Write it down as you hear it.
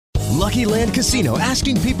Lucky Land Casino,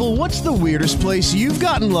 asking people, what's the weirdest place you've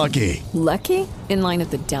gotten lucky? Lucky? In line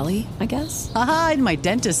at the deli, I guess? Aha, in my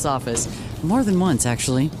dentist's office. More than once,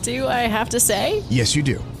 actually. Do I have to say? Yes, you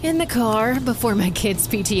do. In the car before my kids'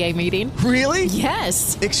 PTA meeting. Really?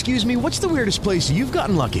 Yes. Excuse me, what's the weirdest place you've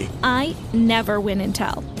gotten lucky? I never win and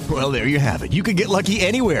tell. Well, there you have it. You can get lucky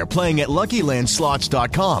anywhere, playing at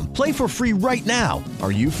LuckyLandSlots.com. Play for free right now.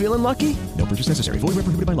 Are you feeling lucky? No purchase necessary. Void where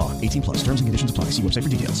prohibited by law. 18 plus. Terms and conditions apply. See website for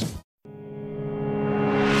details.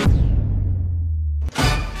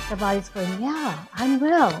 The body's going, yeah, I'm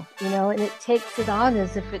well, and it takes it on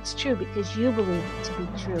as if it's true because you believe it to be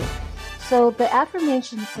true. So the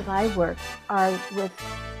affirmations that I work are with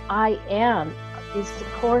I am is the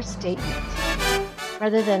core statement,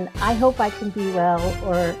 rather than I hope I can be well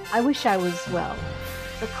or I wish I was well.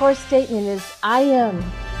 The core statement is I am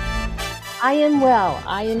well,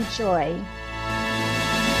 I enjoy.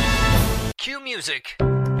 Cue music.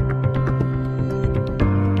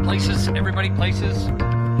 Places, everybody places.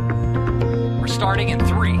 We're starting in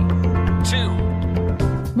 3, 2.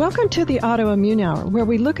 Welcome to the Autoimmune Hour, where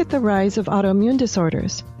we look at the rise of autoimmune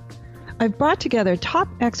disorders. I've brought together top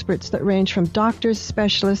experts that range from doctors,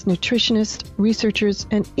 specialists, nutritionists, researchers,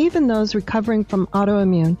 and even those recovering from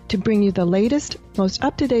autoimmune to bring you the latest, most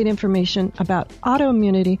up-to-date information about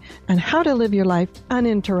autoimmunity and how to live your life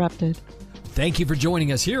uninterrupted. Thank you for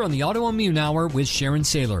joining us here on the Autoimmune Hour with Sharon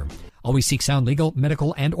Saylor. Always seek sound legal,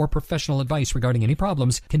 medical, and or professional advice regarding any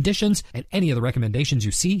problems, conditions, and any of the recommendations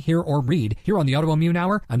you see, hear, or read here on the Autoimmune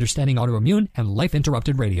Hour, Understanding Autoimmune, and Life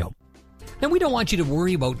Interrupted Radio. Now, we don't want you to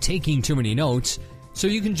worry about taking too many notes, so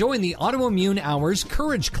you can join the Autoimmune Hour's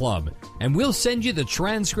Courage Club, and we'll send you the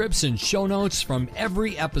transcripts and show notes from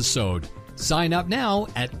every episode. Sign up now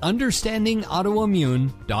at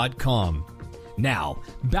understandingautoimmune.com. Now,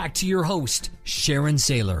 back to your host, Sharon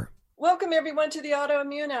Saylor. Welcome, everyone, to the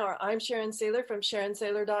Autoimmune Hour. I'm Sharon Saylor from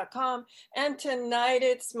SharonSaylor.com, and tonight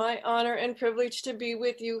it's my honor and privilege to be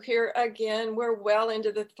with you here again. We're well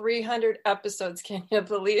into the 300 episodes. Can you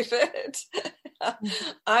believe it?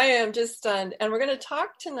 I am just stunned. And we're going to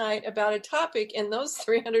talk tonight about a topic in those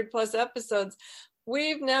 300 plus episodes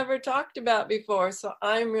we've never talked about before, so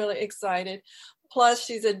I'm really excited. Plus,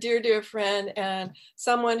 she's a dear, dear friend and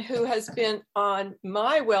someone who has been on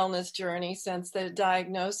my wellness journey since the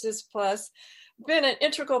diagnosis, plus been an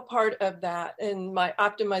integral part of that in my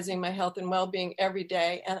optimizing my health and well-being every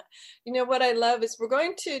day. And you know what I love is we're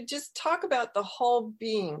going to just talk about the whole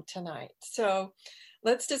being tonight. So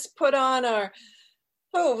let's just put on our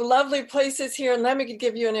lovely places here. And let me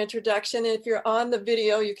give you an introduction. If you're on the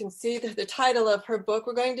video, you can see the title of her book.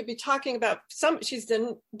 We're going to be talking about she's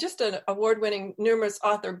just an award-winning numerous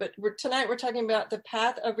author, but tonight we're talking about The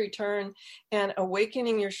Path of Return and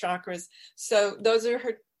Awakening Your Chakras. So those are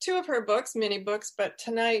two of her books, mini books, but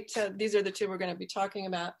tonight these are the two we're going to be talking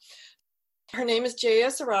about. Her name is Jaya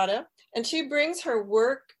Sarada, and she brings her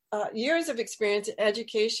work, years of experience and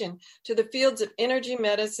education to the fields of energy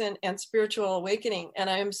medicine and spiritual awakening. And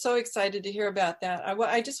I am so excited to hear about that.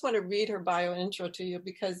 I just want to read her bio intro to you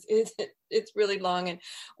because it's really long and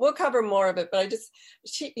we'll cover more of it. But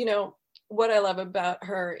what I love about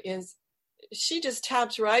her is she just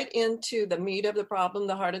taps right into the meat of the problem,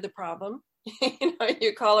 the heart of the problem.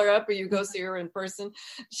 You call her up or you go see her in person.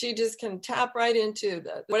 She just can tap right into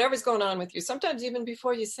whatever's going on with you, sometimes even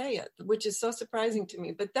before you say it, which is so surprising to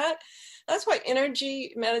me. But that's why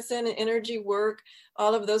energy medicine and energy work,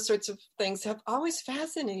 all of those sorts of things have always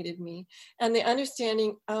fascinated me, and the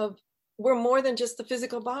understanding of we're more than just the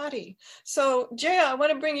physical body. So Jaya, I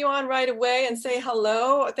want to bring you on right away and say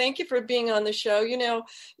hello. Thank you for being on the show. You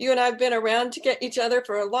and I've been around to get each other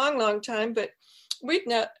for a long, long time, but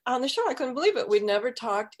on the show, I couldn't believe it. We'd never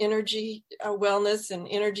talked energy wellness and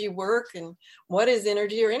energy work and what is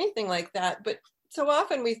energy or anything like that. But so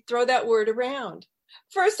often we throw that word around.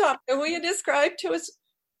 First off, will you describe to us,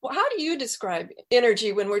 how do you describe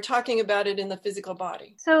energy when we're talking about it in the physical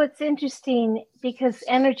body? So it's interesting because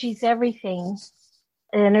energy is everything.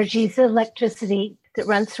 Energy is electricity that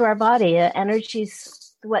runs through our body. Energy is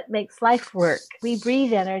what makes life work. We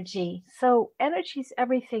breathe energy. So energy is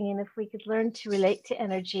everything. And if we could learn to relate to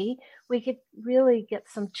energy, we could really get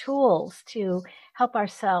some tools to help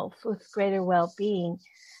ourselves with greater well-being.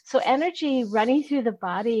 So energy runs through the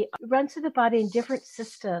body in different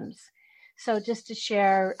systems. So just to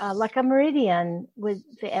share, like a meridian, with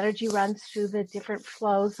the energy runs through the different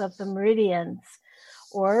flows of the meridians.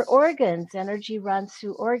 Or organs. Energy runs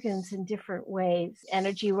through organs in different ways.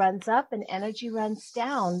 Energy runs up and energy runs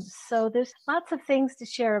down. So there's lots of things to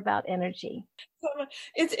share about energy.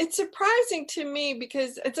 It's surprising to me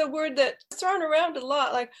because it's a word that's thrown around a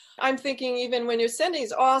lot. Like I'm thinking even when you're sending,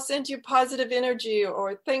 I'll send you positive energy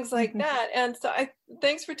or things like that. And so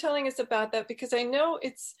thanks for telling us about that, because I know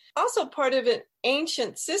it's also part of an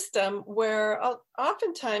ancient system where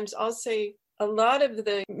oftentimes I'll say a lot of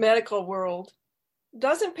the medical world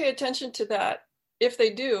doesn't pay attention to that. If they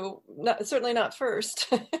do, certainly not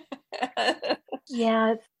first.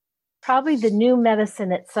 Yeah, it's probably the new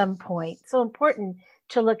medicine at some point. So important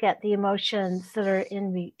to look at the emotions that are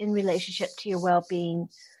in relationship to your well-being,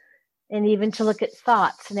 and even to look at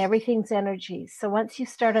thoughts, and everything's energy. So once you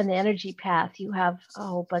start on the energy path, you have a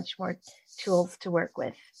whole bunch more tools to work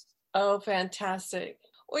with. Oh, fantastic.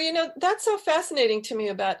 Well, that's so fascinating to me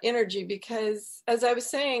about energy, because as I was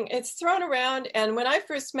saying, it's thrown around. And when I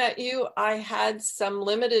first met you, I had some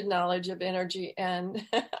limited knowledge of energy and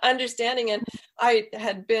understanding. And I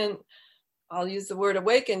had been, I'll use the word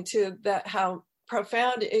awakened to that, how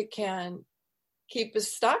profound it can keep us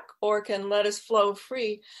stuck or can let us flow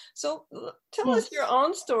free. So tell us your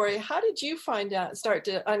own story. How did you start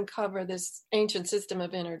to uncover this ancient system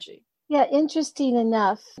of energy? Yeah, interesting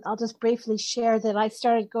enough, I'll just briefly share that I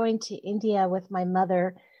started going to India with my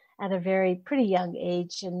mother at a pretty young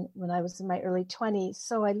age, and when I was in my early 20s.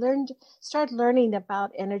 So I started learning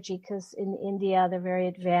about energy, because in India they're very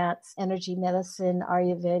advanced energy medicine,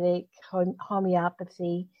 Ayurvedic,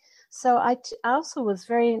 homeopathy. So I also was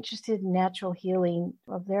very interested in natural healing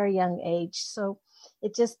from a very young age. So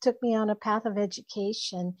it just took me on a path of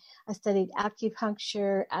education. I studied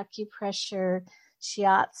acupuncture, acupressure,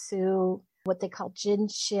 shiatsu, what they call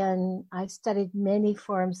jinshin. I studied many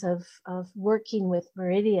forms of working with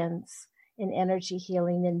meridians in energy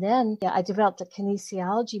healing. And then I developed a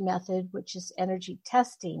kinesiology method, which is energy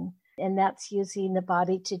testing. And that's using the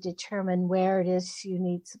body to determine where it is you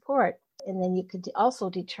need support. And then you could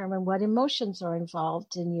also determine what emotions are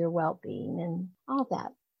involved in your well-being and all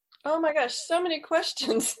that. Oh my gosh, so many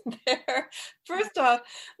questions there. First off,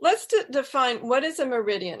 let's define what is a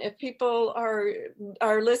meridian. If people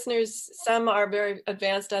our listeners, some are very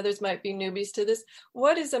advanced, others might be newbies to this.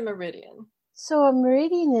 What is a meridian? So a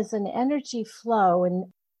meridian is an energy flow, and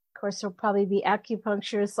of course there'll probably be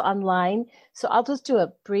acupuncturists online. So I'll just do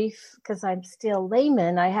a brief, because I'm still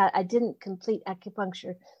layman. I didn't complete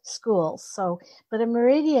acupuncture school. But a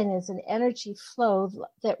meridian is an energy flow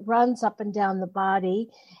that runs up and down the body,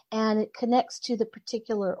 and it connects to the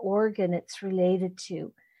particular organ it's related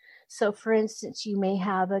to. So for instance, you may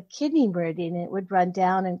have a kidney meridian. It would run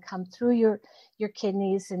down and come through your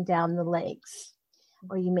kidneys and down the legs.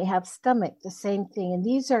 Or you may have stomach, the same thing. And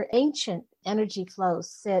these are ancient energy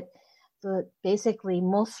flows that basically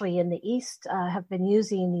mostly in the East have been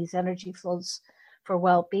using these energy flows for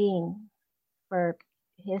well-being, for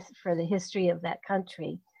the history of that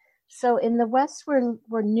country. So in the West,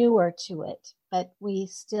 we're newer to it, but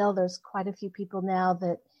there's quite a few people now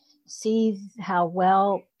that see how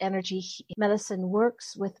well energy medicine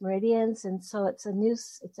works with meridians. And so it's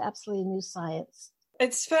absolutely a new science.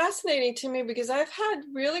 It's fascinating to me because I've had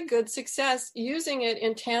really good success using it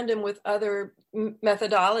in tandem with other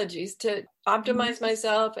methodologies to optimize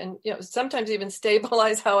myself and sometimes even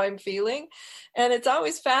stabilize how I'm feeling. And it's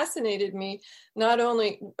always fascinated me. Not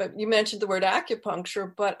only, you mentioned the word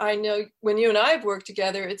acupuncture, but I know when you and I have worked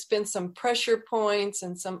together, it's been some pressure points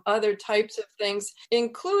and some other types of things,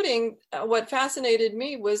 including what fascinated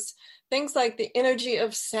me was things like the energy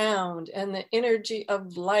of sound and the energy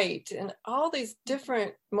of light and all these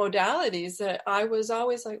different modalities that I was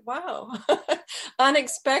always like, wow,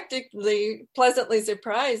 unexpectedly, pleasantly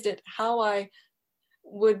surprised at how I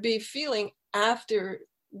would be feeling after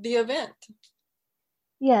the event.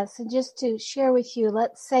 Yes, and just to share with you,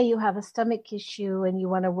 let's say you have a stomach issue and you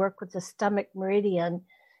want to work with the stomach meridian,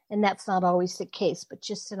 and that's not always the case, but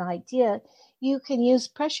just an idea. You can use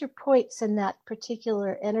pressure points in that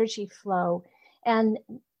particular energy flow. And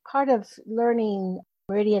part of learning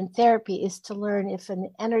meridian therapy is to learn if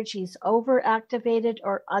an energy is overactivated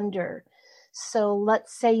or under. So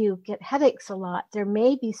let's say you get headaches a lot. There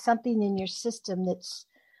may be something in your system that's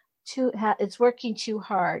it's working too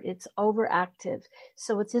hard. It's overactive.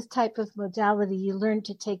 So with this type of modality, you learn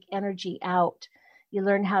to take energy out. You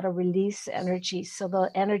learn how to release energy so the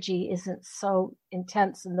energy isn't so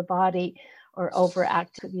intense in the body or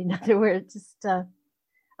overactive. In other words, just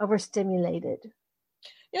overstimulated.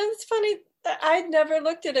 Yeah, it's funny. I'd never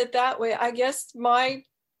looked at it that way. I guess my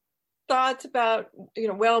thoughts about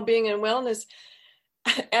well-being and wellness,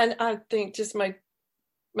 and I think just my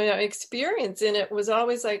my experience in it was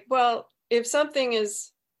always like, well, if something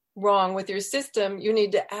is wrong with your system, you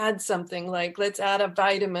need to add something, like let's add a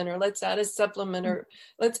vitamin, or let's add a supplement, or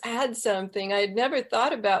let's add something. I had never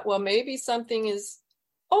thought about, well, maybe something is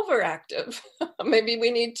overactive. Maybe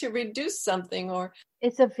we need to reduce something. Or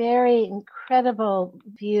it's a very incredible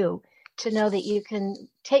view to know that you can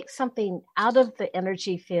take something out of the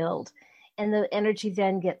energy field and the energy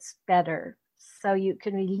then gets better. So you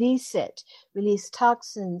can release it, release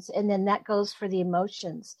toxins, and then that goes for the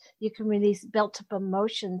emotions. You can release built up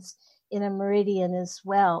emotions in a meridian as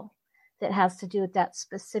well that has to do with that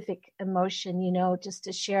specific emotion, just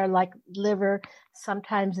to share, like liver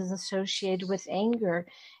sometimes is associated with anger,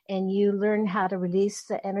 and you learn how to release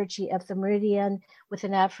the energy of the meridian with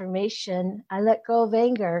an affirmation. I let go of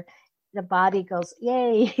anger. The body goes,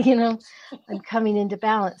 yay, I'm coming into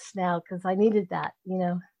balance now because I needed that,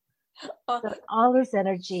 So all this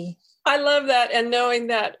energy. I love that. And knowing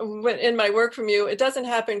that in my work from you, it doesn't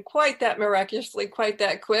happen quite that miraculously, quite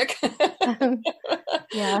that quick.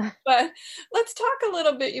 Yeah. But let's talk a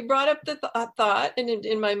little bit. You brought up the thought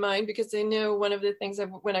in my mind, because I know one of the things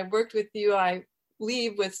when I worked with you, I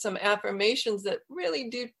leave with some affirmations that really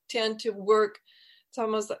do tend to work. It's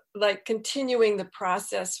almost like continuing the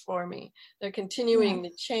process for me. They're continuing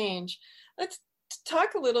the change. Let's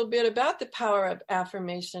talk a little bit about the power of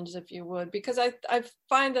affirmations, if you would, because I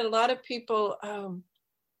find that a lot of people, to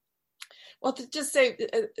just say,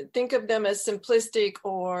 think of them as simplistic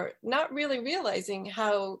or not really realizing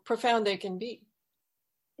how profound they can be.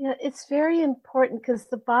 Yeah, it's very important because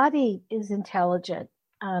the body is intelligent.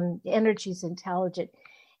 The energy is intelligent.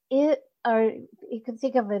 You can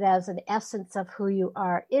think of it as an essence of who you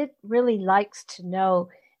are. It really likes to know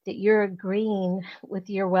that you're agreeing with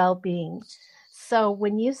your well-being. So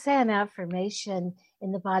when you say an affirmation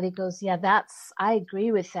and the body goes, yeah, I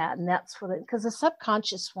agree with that. And that's because the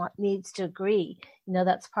subconscious needs to agree.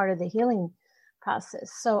 That's part of the healing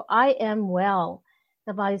process. So I am well.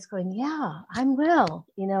 The body's going, yeah, I'm well,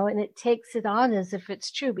 and it takes it on as if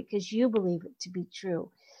it's true because you believe it to be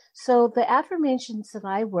true. So the affirmations that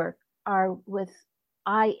I work are with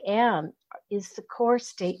I am is the core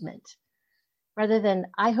statement, rather than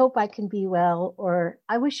I hope I can be well or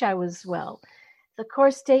I wish I was well. The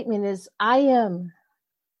core statement is I am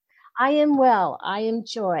well, I am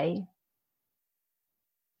joy,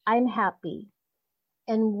 I'm happy.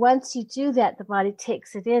 And once you do that, the body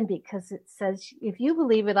takes it in because it says, if you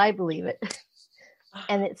believe it, I believe it.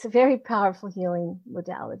 And it's a very powerful healing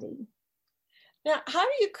modality. Now, how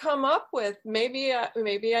do you come up with, maybe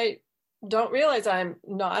I don't realize I'm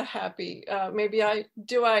not happy. Maybe I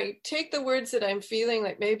take the words that I'm feeling,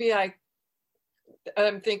 like maybe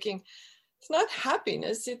I'm thinking, it's not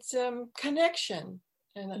happiness, it's connection,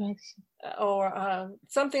 or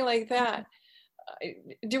something like that.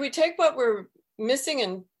 Do we take what we're missing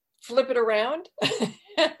and flip it around?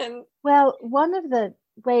 Well, one of the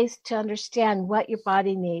ways to understand what your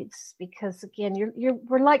body needs, because again,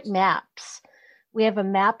 we're like maps. We have a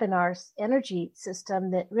map in our energy system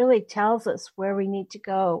that really tells us where we need to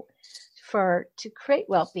go to create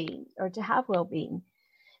well-being or to have well-being.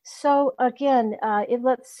 So again,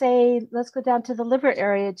 let's go down to the liver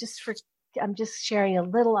area. I'm just sharing a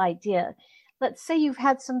little idea. Let's say you've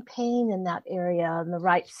had some pain in that area on the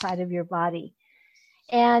right side of your body.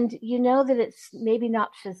 And you know that it's maybe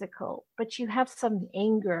not physical, but you have some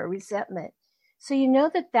anger or resentment. So you know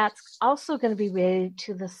that that's also going to be related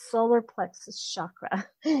to the solar plexus chakra.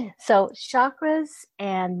 So chakras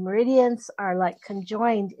and meridians are like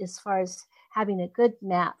conjoined as far as having a good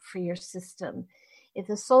map for your system. If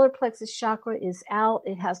the solar plexus chakra is out,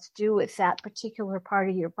 it has to do with that particular part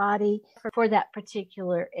of your body for that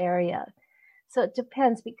particular area. So it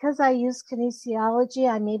depends. Because I use kinesiology,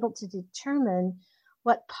 I'm able to determine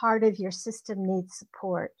what part of your system needs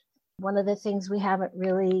support. One of the things we haven't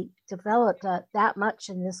really developed that much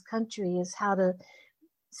in this country is how to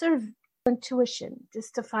sort of intuition,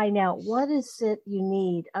 just to find out what is it you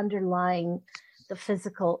need underlying the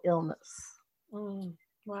physical illness.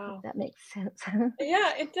 Wow. If that makes sense.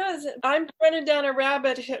 Yeah, it does. I'm running down a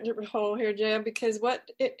rabbit hole here, Jaya, because what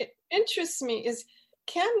it interests me is,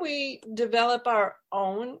 can we develop our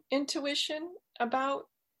own intuition about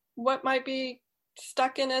what might be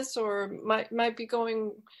stuck in us or might be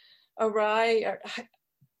going awry?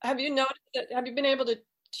 Have you noticed that? Have you been able to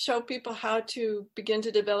show people how to begin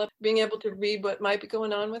to develop being able to read what might be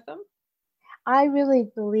going on with them? I really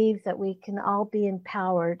believe that we can all be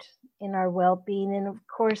empowered in our well-being, and of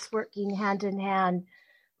course working hand in hand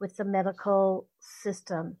with the medical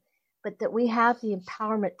system, but that we have the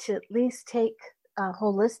empowerment to at least take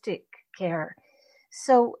holistic care.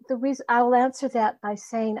 So the reason I'll answer that by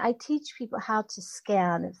saying I teach people how to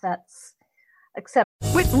scan, if that's acceptable.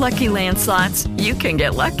 With Lucky Land Slots, you can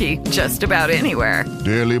get lucky just about anywhere.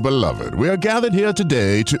 Dearly beloved, we are gathered here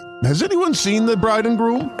today to... Has anyone seen the bride and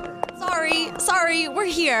groom? Sorry, we're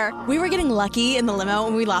here. We were getting lucky in the limo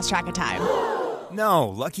and we lost track of time. No,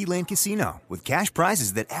 Lucky Land Casino, with cash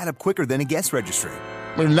prizes that add up quicker than a guest registry.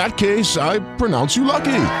 In that case, I pronounce you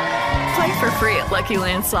lucky. Play for free at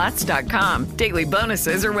LuckyLandSlots.com. Daily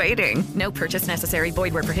bonuses are waiting. No purchase necessary.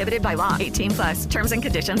 Void where prohibited by law. 18+. Terms and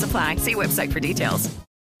conditions apply. See website for details.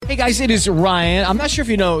 Hey guys, it is Ryan. I'm not sure if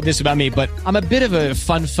you know this about me, but I'm a bit of a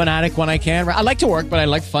fun fanatic when I can. I like to work, but I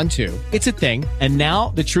like fun too. It's a thing. And now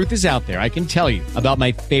the truth is out there. I can tell you about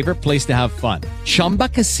my favorite place to have fun. Chumba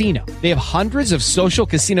Casino. They have hundreds of social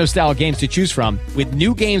casino style games to choose from with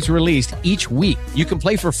new games released each week. You can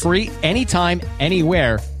play for free anytime,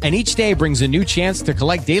 anywhere. And each day brings a new chance to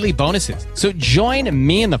collect daily bonuses. So join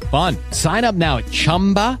me in the fun. Sign up now at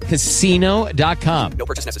ChumbaCasino.com. No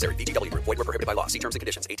purchase necessary. VGW. Void where prohibited by law. See terms and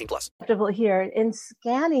conditions. 18+. Here. And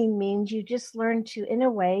scanning means you just learn to, in a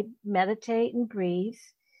way, meditate and breathe.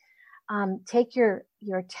 Take your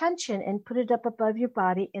attention and put it up above your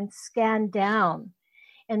body and scan down.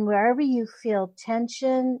 And wherever you feel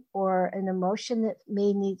tension or an emotion that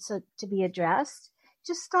may need to be addressed,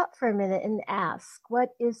 just stop for a minute and ask, what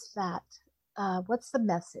is that? What's the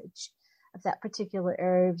message of that particular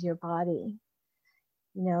area of your body?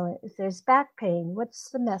 You know, if there's back pain, what's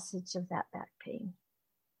the message of that back pain?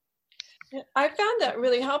 I found that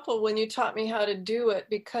really helpful when you taught me how to do it,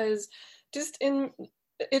 because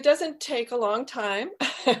it doesn't take a long time,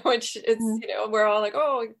 which it's, we're all like,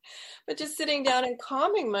 oh, but just sitting down and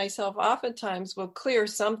calming myself oftentimes will clear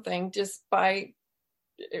something just by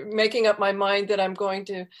making up my mind that I'm going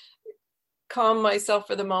to calm myself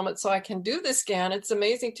for the moment so I can do the scan. It's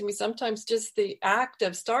amazing to me. Sometimes just the act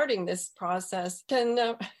of starting this process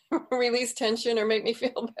can release tension or make me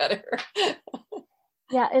feel better.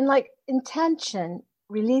 Yeah, and like intention,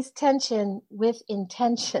 release tension with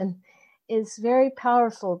intention is very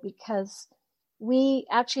powerful, because we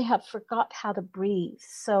actually have forgot how to breathe.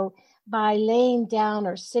 So by laying down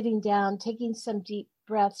or sitting down, taking some deep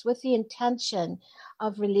breaths with the intention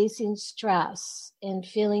of releasing stress and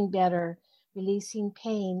feeling better, releasing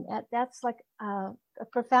pain, that's like a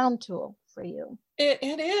profound tool for you.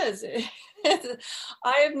 It is.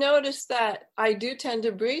 I have noticed that I do tend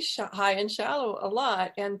to breathe high and shallow a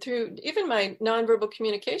lot. And through even my nonverbal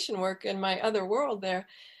communication work in my other world there,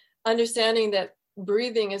 understanding that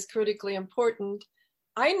breathing is critically important.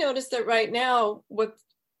 I notice that right now with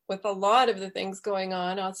a lot of the things going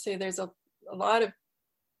on, I'll say there's a lot of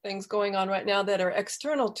things going on right now that are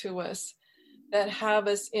external to us, that have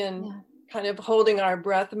us in kind of holding our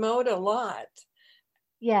breath mode a lot.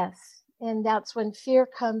 Yes. And that's when fear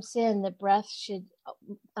comes in, the breath should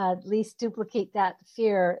at least duplicate that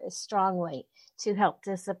fear strongly to help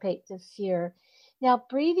dissipate the fear. Now,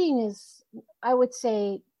 breathing is, I would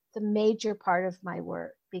say, the major part of my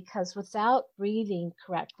work, because without breathing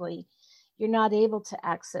correctly, you're not able to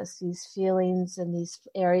access these feelings and these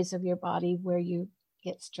areas of your body where you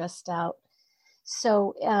get stressed out.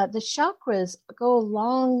 So the chakras go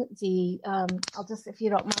along the, if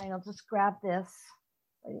you don't mind, I'll just grab this.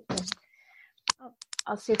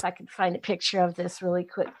 I'll see if I can find a picture of this really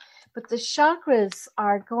quick. But the chakras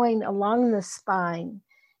are going along the spine,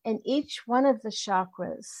 and each one of the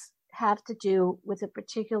chakras have to do with a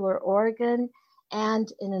particular organ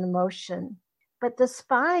and an emotion. But the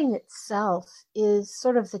spine itself is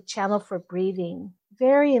sort of the channel for breathing.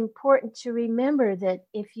 Very important to remember that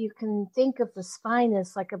if you can think of the spine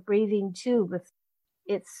as like a breathing tube, if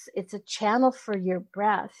it's a channel for your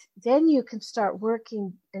breath, then you can start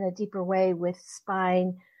working in a deeper way with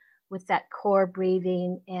spine, with that core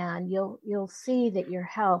breathing, and you'll see that your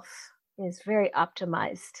health is very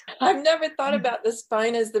optimized. I've never thought about the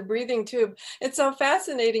spine as the breathing tube. It's so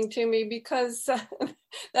fascinating to me, because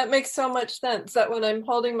that makes so much sense, that when I'm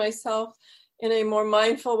holding myself in a more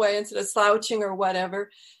mindful way instead of slouching or whatever,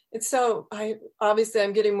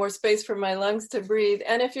 I'm getting more space for my lungs to breathe.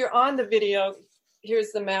 And if you're on the video,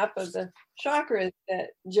 here's the map of the chakras that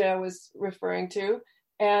Jaya was referring to.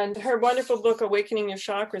 And her wonderful book, Awakening Your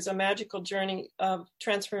Chakras, A Magical Journey of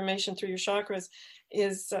Transformation Through Your Chakras,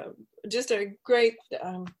 is just a great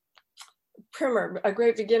primer, a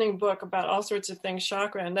great beginning book about all sorts of things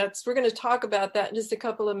chakra. And we're going to talk about that in just a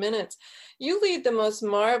couple of minutes. You lead the most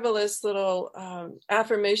marvelous little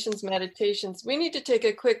affirmations, meditations. We need to take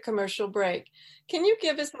a quick commercial break. Can you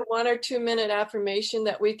give us a 1 or 2 minute affirmation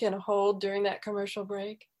that we can hold during that commercial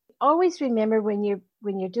break? always remember when you're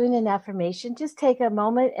doing an affirmation, just take a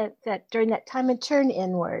moment during that time and turn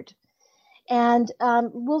inward. And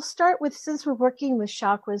we'll start with, since we're working with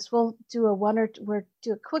chakras, we'll do a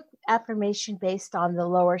quick affirmation based on the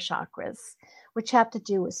lower chakras, which have to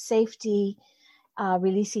do with safety,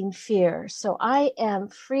 releasing fear. So I am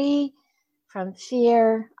free from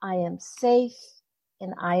fear, I am safe,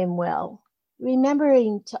 and I am well.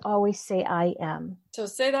 Remembering to always say I am. So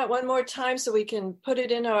say that one more time so we can put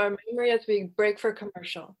it in our memory as we break for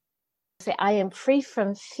commercial. Say, I am free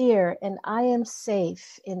from fear, and I am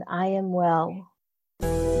safe, and I am well.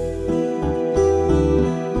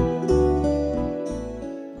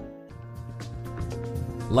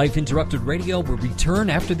 Life Interrupted Radio will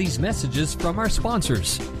return after these messages from our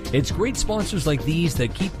sponsors. It's great sponsors like these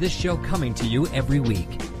that keep this show coming to you every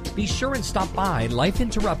week. Be sure and stop by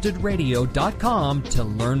lifeinterruptedradio.com to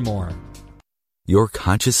learn more. Your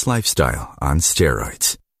conscious lifestyle on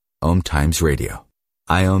steroids. Om Times Radio.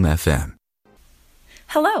 IOM FM.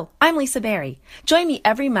 Hello, I'm Lisa Berry. Join me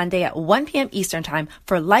every Monday at 1 p.m. Eastern Time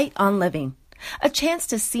for Light on Living. A chance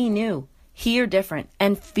to see new, hear different,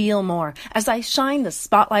 and feel more as I shine the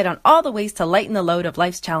spotlight on all the ways to lighten the load of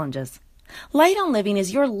life's challenges. Light on Living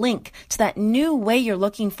is your link to that new way you're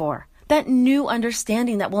looking for, that new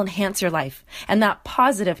understanding that will enhance your life, and that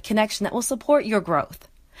positive connection that will support your growth.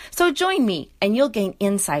 So join me and you'll gain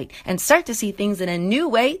insight and start to see things in a new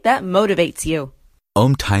way that motivates you.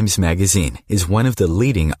 Om Times Magazine is one of the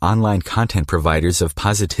leading online content providers of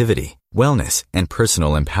positivity, wellness, and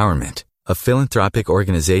personal empowerment. A philanthropic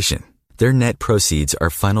organization, their net proceeds are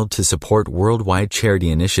funneled to support worldwide charity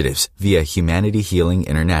initiatives via Humanity Healing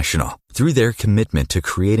International. Through their commitment to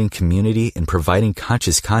creating community and providing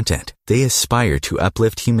conscious content, they aspire to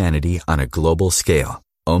uplift humanity on a global scale.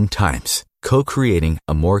 Om Times, co-creating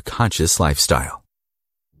a more conscious lifestyle.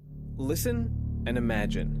 Listen and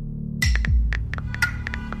imagine.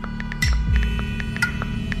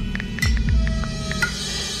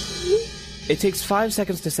 It takes 5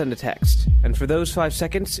 seconds to send a text, and for those 5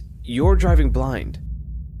 seconds, you're driving blind.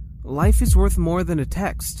 Life is worth more than a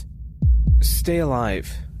text. Stay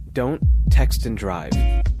alive. Don't text and drive.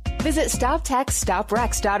 Visit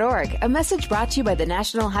StopTextStopWrecks.org, a message brought to you by the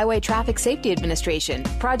National Highway Traffic Safety Administration,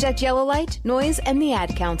 Project Yellow Light, Noise, and the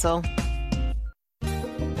Ad Council.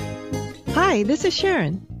 Hi, this is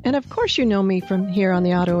Sharon, and of course you know me from here on the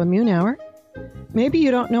Autoimmune Hour. Maybe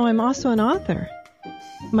you don't know I'm also an author.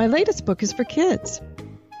 My latest book is for kids.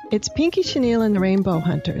 It's Pinky Chenille and the Rainbow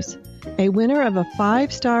Hunters, a winner of a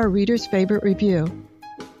 5-star Reader's Favorite review.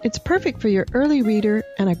 It's perfect for your early reader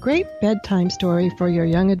and a great bedtime story for your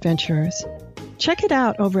young adventurers. Check it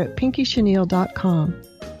out over at pinkychenille.com.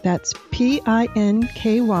 That's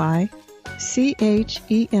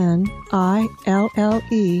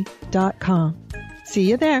PinkyChenille.com. See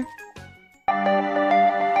you there.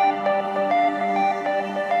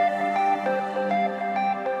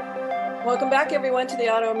 Welcome back, everyone, to the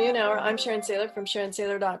Autoimmune Hour. I'm Sharon Saylor from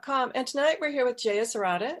SharonSaylor.com, and tonight we're here with Jaya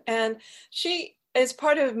Sarada, and she is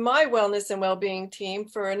part of my wellness and well-being team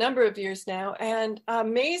for a number of years now, and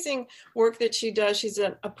amazing work that she does. She's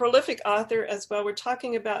a prolific author as well. We're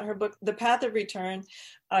talking about her book, The Path of Return,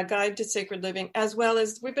 A Guide to Sacred Living, as well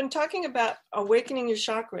as we've been talking about awakening your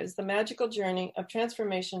chakras, the magical journey of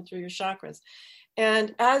transformation through your chakras.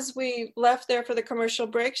 And as we left there for the commercial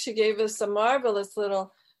break, she gave us a marvelous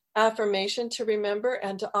little affirmation to remember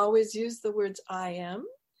and to always use the words I am.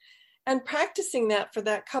 And practicing that for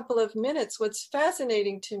that couple of minutes, what's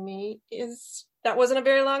fascinating to me is that wasn't a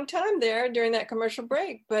very long time there during that commercial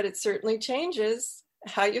break, but it certainly changes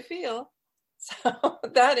how you feel. So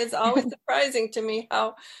that is always surprising to me,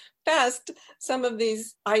 how fast some of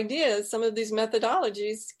these ideas, some of these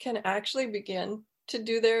methodologies can actually begin to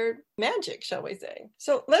do their magic, shall we say.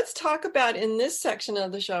 So let's talk about, in this section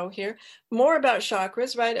of the show here, more about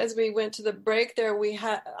chakras. Right as we went to the break there,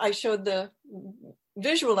 I showed the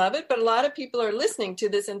visual of it, but a lot of people are listening to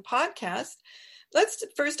this in podcast. Let's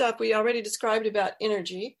first off, we already described about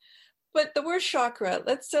energy, but the word chakra,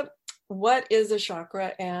 what is a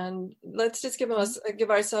chakra? And let's just give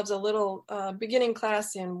ourselves a little beginning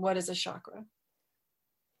class in what is a chakra.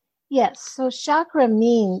 Yes, so chakra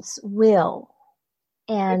means will.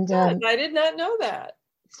 And I did not know that.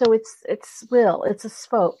 So it's will, it's a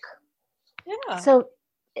spoke. Yeah. So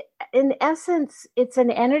in essence, it's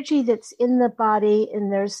an energy that's in the body,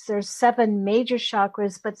 and there's 7 major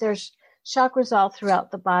chakras, but there's chakras all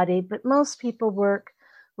throughout the body. But most people work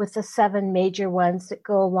with the 7 major ones that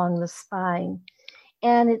go along the spine.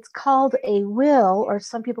 And it's called a will, or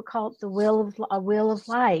some people call it a will of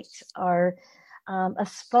light, or a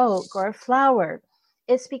spoke, or a flower.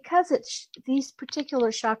 it's because it's these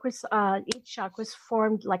particular chakras, each chakra is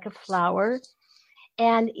formed like a flower,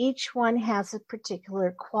 and each one has a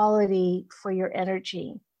particular quality for your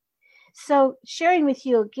energy. So sharing with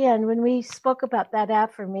you again, when we spoke about that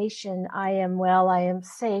affirmation, I am well, I am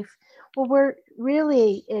safe, well, we're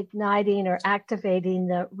really igniting or activating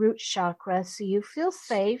the root chakra so you feel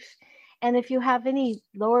safe. And if you have any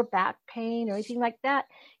lower back pain or anything like that,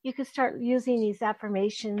 you can start using these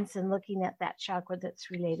affirmations and looking at that chakra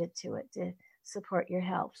that's related to it to support your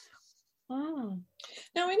health.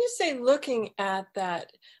 Now, when you say looking at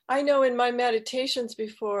that, I know in my meditations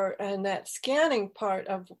before, and that scanning part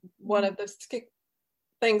of one of the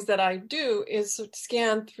things that I do is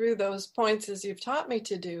scan through those points as you've taught me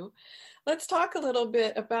to do. Let's talk a little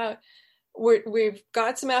bit about, we've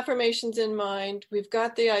got some affirmations in mind. We've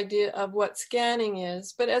got the idea of what scanning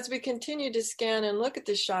is. But as we continue to scan and look at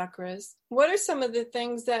the chakras, what are some of the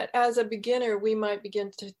things that as a beginner we might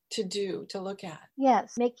begin to do, to look at?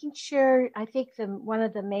 Yes, making sure, I think one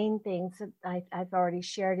of the main things that I've already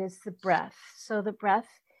shared is the breath. So the breath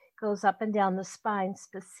goes up and down the spine,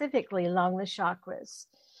 specifically along the chakras.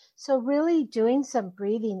 So really doing some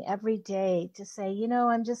breathing every day to say,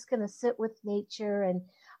 I'm just going to sit with nature, and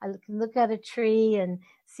I can look at a tree and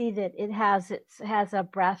see that it has a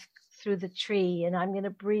breath through the tree, and I'm going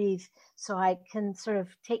to breathe so I can sort of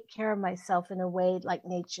take care of myself in a way like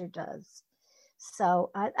nature does.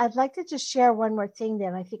 So I'd like to just share one more thing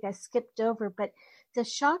that I think I skipped over, but the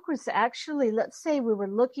chakras actually, let's say we were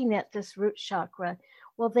looking at this root chakra,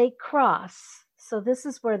 well, they cross. So this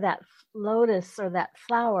is where that lotus or that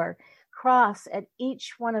flower cross at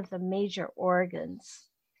each one of the major organs.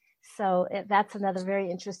 So that's another very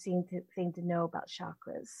interesting thing to know about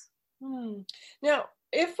chakras. Now,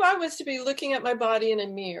 if I was to be looking at my body in a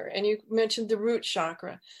mirror, and you mentioned the root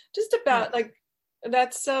chakra, just about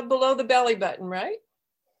that's below the belly button, right?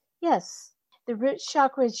 Yes. The root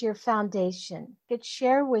chakra is your foundation. I could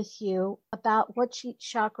share with you about what each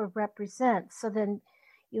chakra represents. So then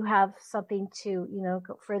you have something to,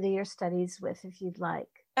 go further your studies with if you'd like.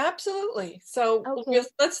 Absolutely. So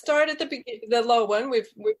let's start at the low one. We're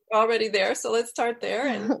already there. So let's start there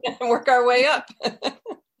and work our way up.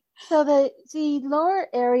 So the lower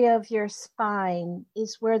area of your spine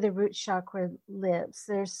is where the root chakra lives.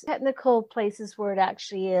 There's technical places where it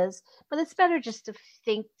actually is, but it's better just to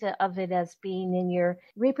think of it as being in your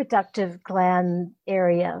reproductive gland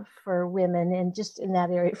area for women and just in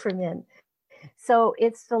that area for men. So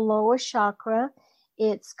it's the lower chakra.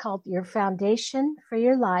 It's called your foundation for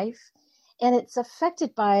your life, and it's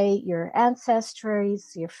affected by your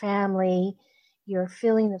ancestries, your family, your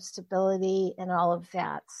feeling of stability, and all of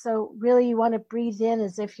that. So really you want to breathe in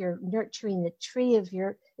as if you're nurturing the tree of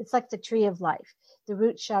it's like the tree of life. The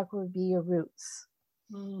root chakra would be your roots.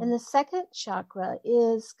 And the second chakra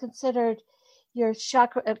is considered your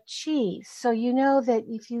chakra of chi. So you know that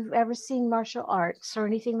if you've ever seen martial arts or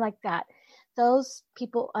anything like that, those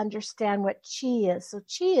people understand what chi is. So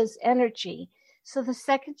chi is energy. So the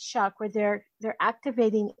second chakra, they're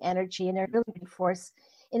activating energy and they're building force.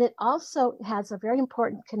 And it also has a very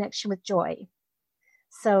important connection with joy.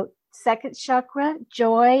 So second chakra,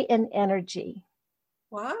 joy and energy.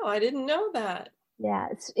 Wow, I didn't know that. Yeah,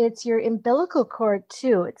 it's your umbilical cord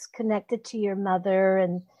too. It's connected to your mother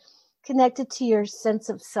and connected to your sense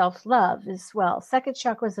of self-love as well. Second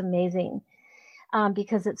chakra is amazing.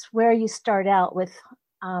 Because it's where you start out with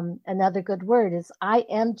another good word is I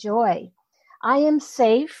am joy. I am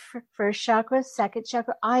safe, first chakra. Second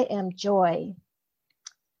chakra, I am joy.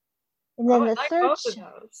 And then the third, both of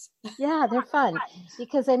those. Yeah, they're fun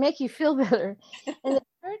because they make you feel better. And the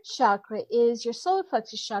third chakra is your solar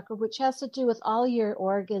plexus chakra, which has to do with all your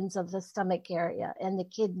organs of the stomach area and the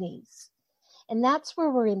kidneys. And that's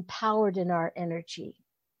where we're empowered in our energy.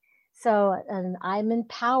 So, and I'm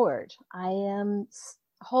empowered. I am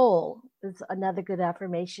whole is another good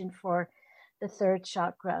affirmation for the third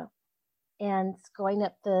chakra. And going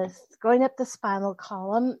up the spinal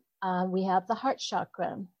column, we have the heart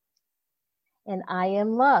chakra. And I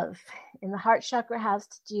am love. And the heart chakra has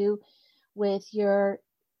to do with your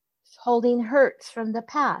holding hurts from the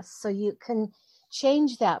past. So you can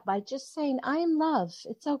change that by just saying, I am love.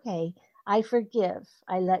 It's okay. I forgive.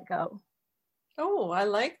 I let go. Oh, I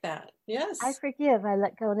like that. Yes. I forgive, I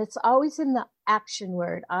let go. And it's always in the action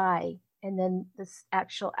word, I, and then this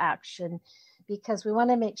actual action, because we want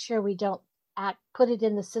to make sure we don't put it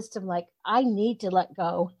in the system like, I need to let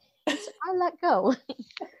go. It's, I let go.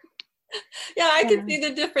 Yeah, I can see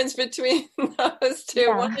the difference between those two.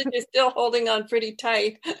 Yeah. One is you're still holding on pretty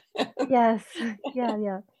tight. Yes.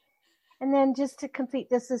 Yeah. And then just to complete,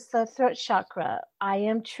 this is the throat chakra. I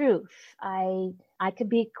am truth. I could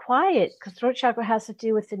be quiet, because throat chakra has to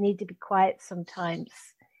do with the need to be quiet sometimes.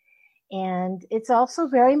 And it's also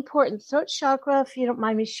very important. Throat chakra, if you don't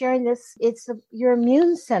mind me sharing this, it's your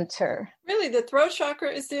immune center. Really, the throat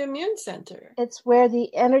chakra is the immune center. It's where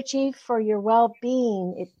the energy for your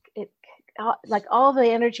well-being, like all the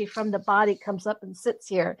energy from the body comes up and sits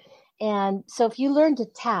here. And so if you learn to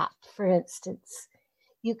tap, for instance,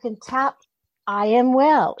 you can tap, I am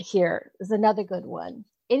well here is another good one.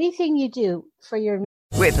 Anything you do for your...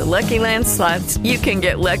 With the Lucky Land Slots, you can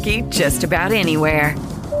get lucky just about anywhere.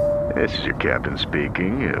 This is your captain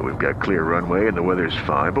speaking. We've got clear runway and the weather's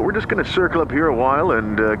fine, but we're just going to circle up here a while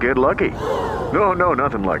and get lucky. No,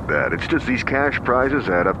 nothing like that. It's just these cash prizes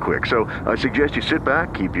add up quick. So I suggest you sit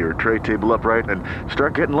back, keep your tray table upright, and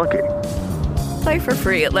start getting lucky. Play for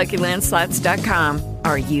free at LuckyLandSlots.com.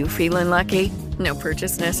 Are you feeling lucky? No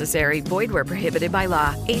purchase necessary. Void where prohibited by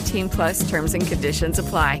law. 18+ terms and conditions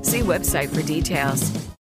apply. See website for details.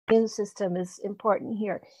 Immune system is important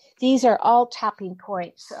here. These are all tapping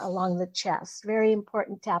points along the chest. Very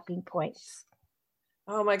important tapping points.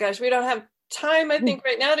 Oh my gosh, we don't have time, I think,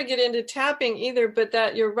 right now to get into tapping either, but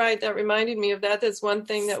that you're right. That reminded me of that. That's one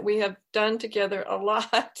thing that we have done together a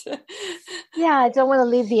lot. Yeah, I don't want to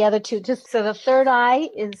leave the other two. Just so the third eye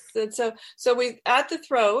is... So we at the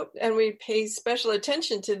throat, and we pay special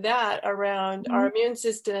attention to that around our immune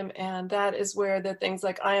system. And that is where the things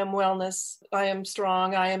like I am wellness, I am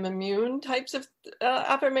strong, I am immune types of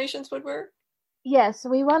affirmations would work. Yes,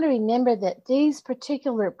 we want to remember that these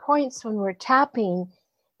particular points when we're tapping,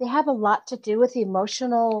 they have a lot to do with the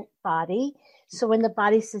emotional body. So when the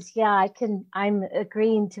body says, yeah, I'm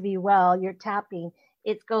agreeing to be well, you're tapping,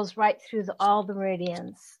 it goes right through all the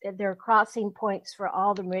meridians. There are crossing points for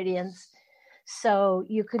all the meridians. So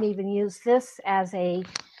you can even use this as a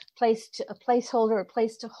placeholder, a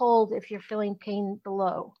place to hold if you're feeling pain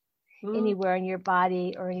below, anywhere in your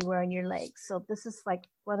body or anywhere in your legs. So this is like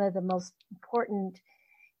one of the most important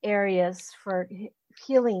areas for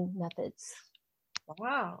healing methods.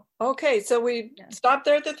 Wow. Okay. So we stopped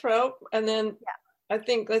there at the throat, and then I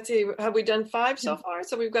think, let's see, have we done 5 so far?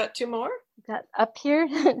 So we've got 2 more. Got up here,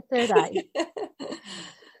 third eye.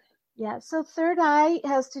 Yeah. So third eye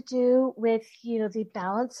has to do with, the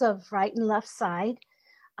balance of right and left side.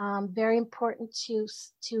 Very important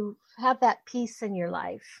to have that peace in your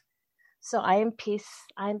life. So I am peace.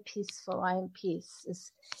 I am peaceful. I am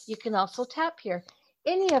peace. You can also tap here.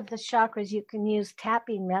 Any of the chakras, you can use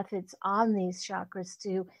tapping methods on these chakras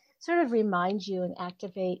to sort of remind you and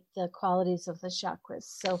activate the qualities of the chakras.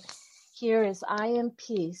 So here is I am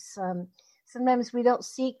peace. Sometimes we don't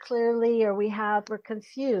see clearly, or we're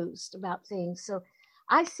confused about things. So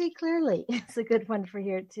I see clearly. It's a good one for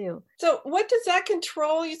here too. So what does that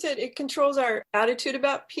control? You said it controls our attitude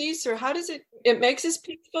about peace, or how does it makes us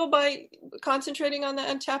peaceful by concentrating on that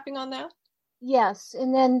and tapping on that? Yes.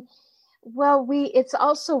 And then, it's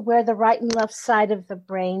also where the right and left side of the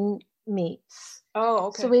brain meets. Oh,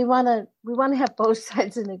 okay. So we want to have both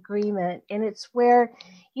sides in agreement, and it's where,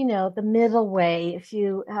 the middle way. If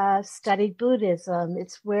you studied Buddhism,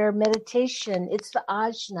 it's where meditation. It's the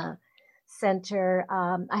ajna center.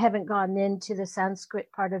 I haven't gone into the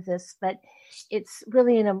Sanskrit part of this, but it's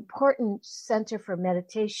really an important center for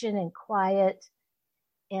meditation and quiet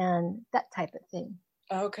and that type of thing.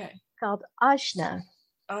 Okay. Called ajna.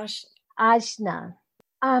 Ajna.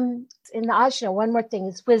 In the ajna, one more thing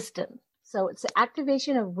is wisdom. So it's the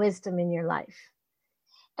activation of wisdom in your life.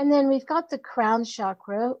 And then we've got the crown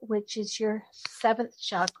chakra, which is your 7th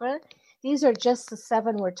chakra. These are just the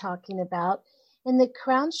 7 we're talking about. And the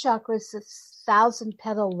crown chakra is this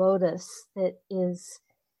 1,000-petal lotus that is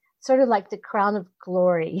sort of like the crown of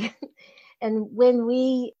glory. And when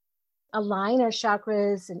we align our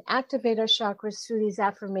chakras and activate our chakras through these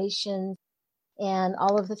affirmations and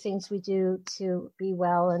all of the things we do to be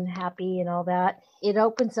well and happy and all that, it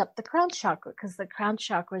opens up the crown chakra, because the crown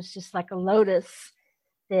chakra is just like a lotus.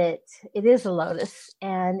 It is a lotus,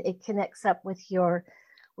 and it connects up with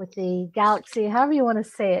the galaxy, however you want to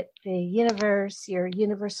say it, the universe, your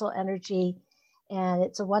universal energy. And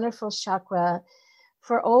it's a wonderful chakra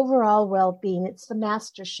for overall well-being. It's the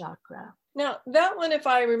master chakra. Now, that one, if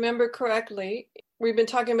I remember correctly, we've been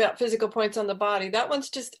talking about physical points on the body. That one's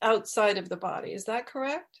just outside of the body. Is that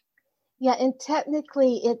correct? Yeah, and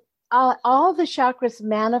technically, all the chakras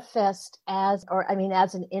manifest as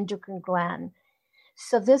an endocrine gland.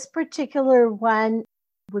 So this particular one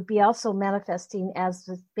would be also manifesting as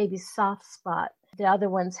the baby's soft spot. The other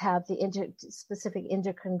ones have the specific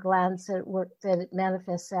endocrine glands that it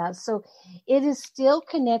manifests as. So it is still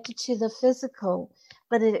connected to the physical,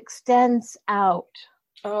 but it extends out.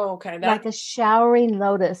 Oh, okay. Like a showering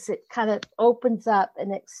lotus. It kind of opens up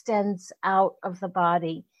and extends out of the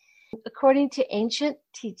body. According to ancient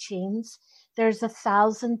teachings, there's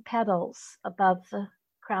 1,000 petals above the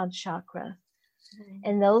crown chakra.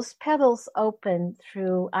 And those petals open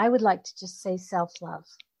through, I would like to just say, self-love.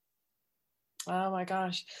 Oh my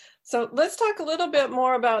gosh. So let's talk a little bit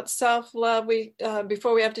more about self-love.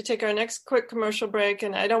 Before we have to take our next quick commercial break,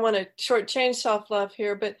 and I don't want to shortchange self-love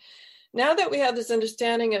here, but now that we have this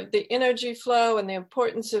understanding of the energy flow and the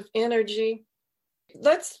importance of energy,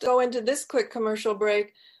 let's go into this quick commercial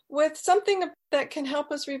break with something that can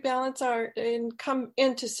help us rebalance and come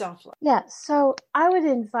into self-love. Yeah, so I would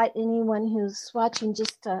invite anyone who's watching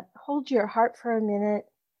just to hold your heart for a minute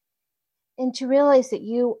and to realize that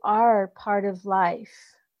you are part of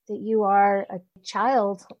life, that you are a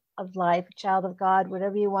child of life, a child of God,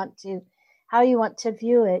 how you want to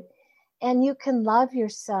view it. And you can love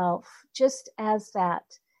yourself just as that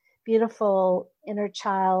beautiful inner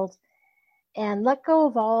child and let go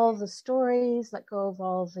of all the stories, let go of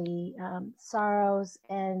all the sorrows.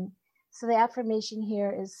 And so the affirmation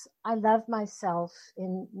here is, I love myself,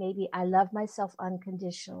 and maybe I love myself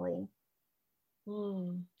unconditionally.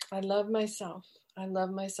 I love myself. I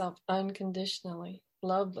love myself unconditionally.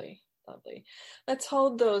 Lovely. Lovely. Let's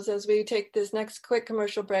hold those as we take this next quick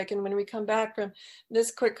commercial break. And when we come back from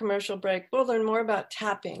this quick commercial break, we'll learn more about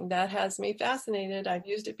tapping. That has me fascinated. I've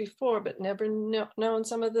used it before, but never known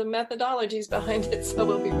some of the methodologies behind it. So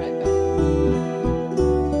we'll be right back.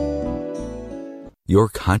 Your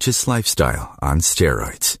conscious lifestyle on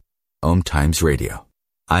steroids. Om Times Radio.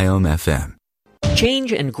 IOM FM.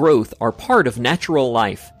 Change and growth are part of natural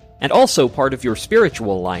life and also part of your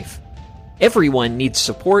spiritual life. Everyone needs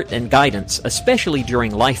support and guidance, especially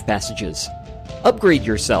during life passages. Upgrade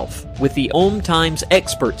yourself with the Om Times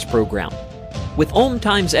Experts program. With Om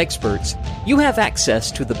Times Experts, you have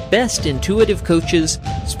access to the best intuitive coaches,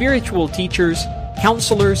 spiritual teachers,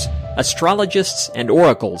 counselors, astrologists, and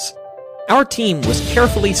oracles. Our team was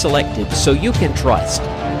carefully selected so you can trust.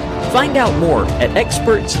 Find out more at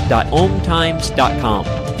experts.omtimes.com.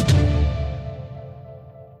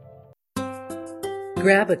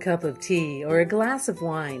 Grab a cup of tea or a glass of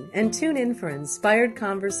wine and tune in for Inspired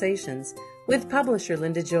Conversations with publisher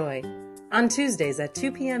Linda Joy on Tuesdays at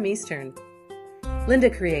 2 p.m. Eastern. Linda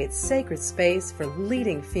creates sacred space for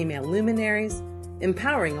leading female luminaries,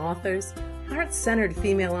 empowering authors, heart-centered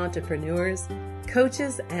female entrepreneurs,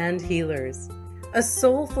 coaches, and healers. A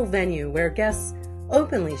soulful venue where guests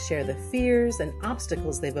openly share the fears and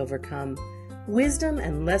obstacles they've overcome, wisdom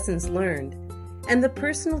and lessons learned, and the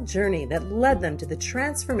personal journey that led them to the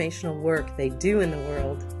transformational work they do in the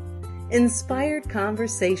world. Inspired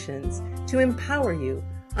Conversations to empower you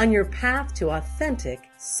on your path to authentic,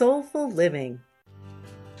 soulful living.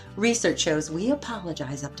 Research shows we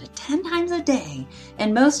apologize up to 10 times a day,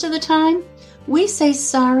 and most of the time, we say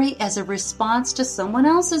sorry as a response to someone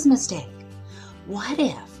else's mistake. What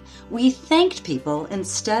if we thanked people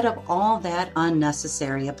instead of all that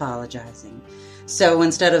unnecessary apologizing? So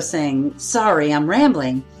instead of saying, sorry, I'm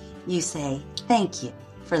rambling, you say, thank you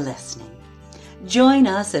for listening. Join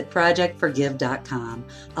us at projectforgive.com,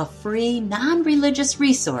 a free, non-religious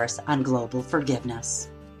resource on global forgiveness.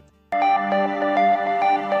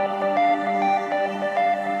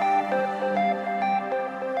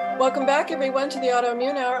 Welcome back, everyone, to the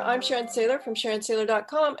Autoimmune Hour. I'm Sharon Saylor from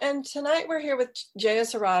SharonSaylor.com, and tonight we're here with Jaya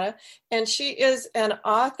Sarada, and she is an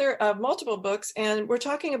author of multiple books, and we're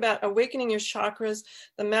talking about awakening your chakras,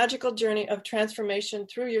 the magical journey of transformation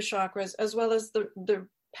through your chakras, as well as the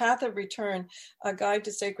path of return, a guide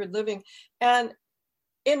to sacred living. And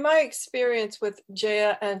in my experience with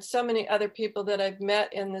Jaya and so many other people that I've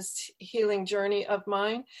met in this healing journey of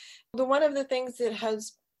mine, one of the things that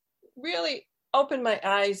has really opened my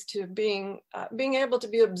eyes to being able to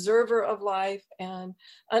be observer of life and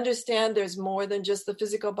understand there's more than just the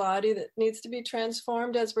physical body that needs to be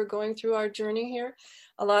transformed as we're going through our journey here.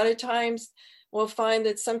 A lot of times we'll find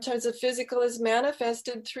that sometimes the physical is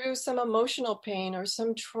manifested through some emotional pain or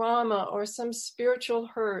some trauma or some spiritual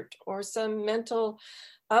hurt or some mental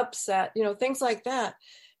upset, things like that.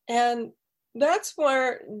 And that's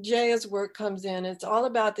where Jaya's work comes in. It's all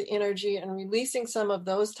about the energy and releasing some of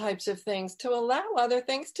those types of things to allow other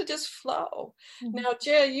things to just flow. Mm-hmm. Now,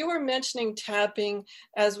 Jaya, you were mentioning tapping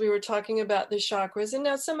as we were talking about the chakras, and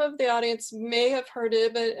now some of the audience may have heard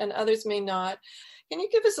of it and others may not. Can you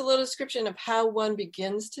give us a little description of how one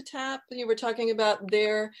begins to tap? You were talking about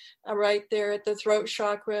right there at the throat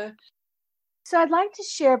chakra. So I'd like to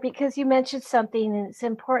share, because you mentioned something and it's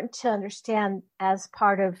important to understand as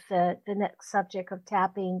part of the next subject of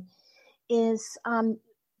tapping, is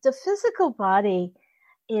the physical body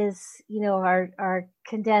is, our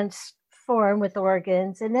condensed form with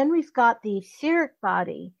organs. And then we've got the etheric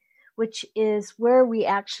body, which is where we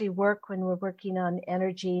actually work when we're working on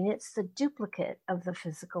energy. And it's the duplicate of the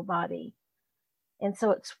physical body. And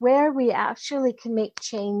so it's where we actually can make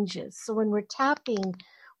changes. So when we're tapping,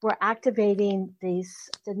 we're activating the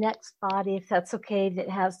next body, if that's okay, that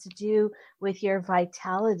has to do with your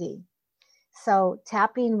vitality. So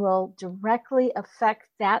tapping will directly affect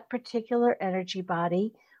that particular energy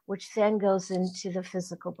body, which then goes into the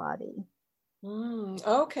physical body.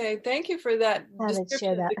 Okay, thank you for that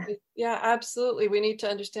description. Yeah, absolutely. We need to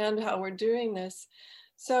understand how we're doing this.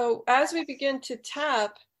 So as we begin to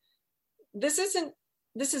tap, this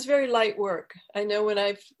is very light work. I know when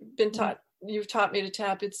I've been you've taught me to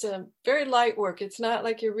tap, it's very light work. It's not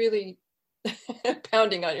like you're really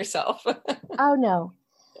pounding on yourself. Oh, no.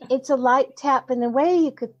 It's a light tap. In a way,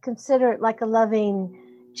 you could consider it like a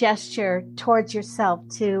loving gesture towards yourself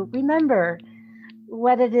to remember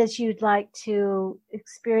what it is you'd like to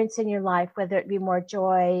experience in your life, whether it be more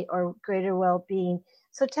joy or greater well-being.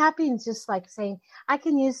 So tapping is just like saying, I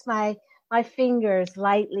can use my fingers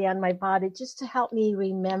lightly on my body just to help me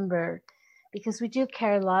remember, because we do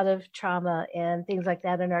carry a lot of trauma and things like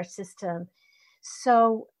that in our system.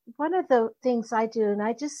 So one of the things I do, and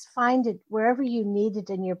I just find it wherever you need it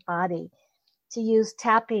in your body, to use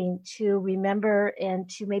tapping to remember and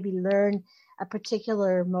to maybe learn a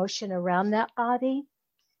particular motion around that body.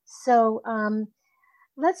 So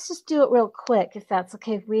let's just do it real quick, if that's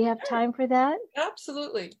okay, if we have time for that.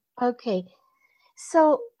 Absolutely. Okay.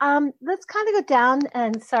 So let's kind of go down,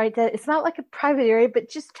 and sorry, it's not like a private area, but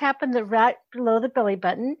just tap in the right below the belly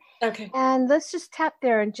button. Okay. And let's just tap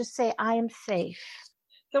there and just say, I am safe.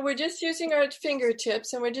 So we're just using our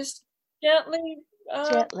fingertips, and we're just gently.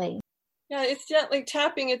 Yeah, it's gently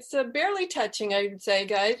tapping. It's barely touching, I would say,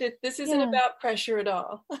 guys. This isn't about pressure at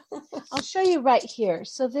all. I'll show you right here.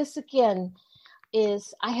 So this, again,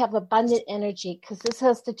 is I have abundant energy, because this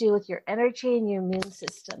has to do with your energy and your immune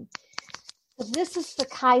system. This is the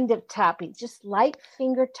kind of tapping, just light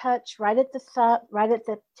finger touch right at the thumb, right at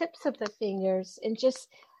the tips of the fingers, and just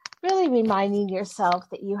really reminding yourself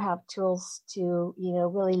that you have tools to,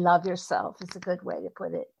 really love yourself is a good way to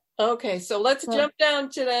put it. Okay, so let's jump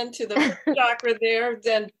down to the chakra there.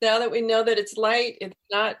 Then now that we know that it's light,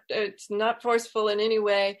 it's not forceful in any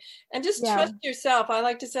way, and just trust yourself. I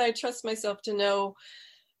like to say I trust myself to know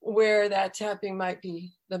where that tapping might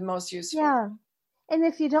be the most useful. Yeah. And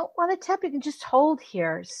if you don't want to tap, you can just hold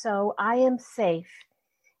here. So I am safe.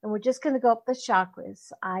 And we're just going to go up the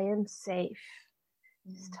chakras. I am safe.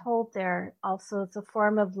 Just hold there. Also, it's a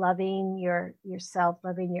form of loving yourself,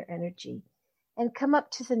 loving your energy. And come up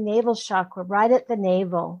to the navel chakra, right at the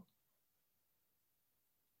navel.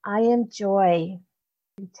 I am joy.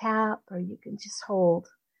 You can tap or you can just hold.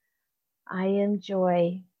 I am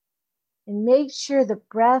joy. And make sure the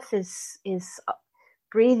breath is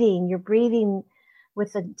breathing. You're breathing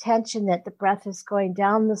with the intention that the breath is going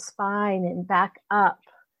down the spine and back up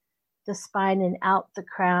the spine and out the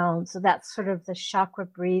crown. So that's sort of the chakra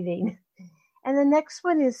breathing. And the next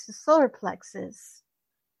one is the solar plexus.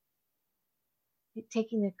 You're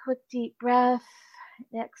taking a quick deep breath,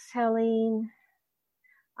 exhaling.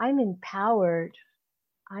 I'm empowered.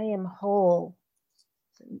 I am whole.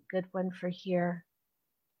 It's a good one for here.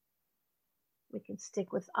 We can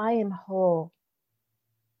stick with I am whole.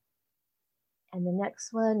 And the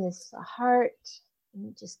next one is the heart.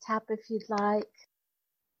 And just tap if you'd like.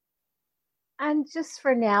 And just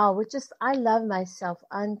for now, I love myself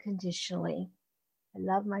unconditionally. I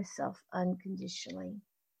love myself unconditionally.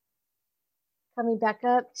 Coming back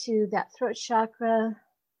up to that throat chakra.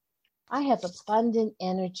 I have abundant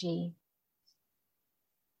energy.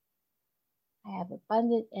 I have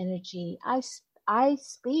abundant energy. I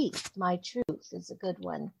speak my truth is a good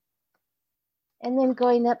one. And then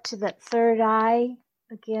going up to that third eye,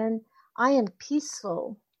 again, I am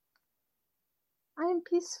peaceful. I am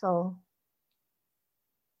peaceful.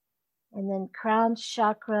 And then crown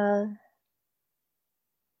chakra.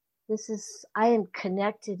 I am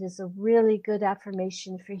connected is a really good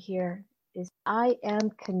affirmation for here. Is I am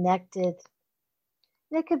connected.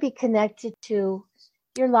 And it could be connected to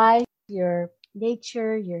your life, your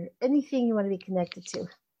nature, anything you want to be connected to.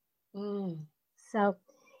 So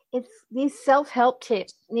these self-help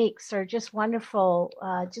techniques are just wonderful,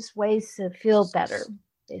 just ways to feel better,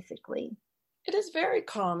 basically. It is very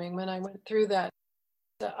calming when I went through that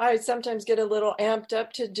I sometimes get a little amped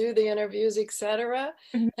up to do the interviews, etc.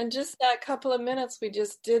 And just that couple of minutes we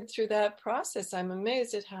just did through that process, I'm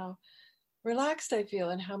amazed at how relaxed I feel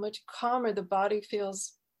and how much calmer the body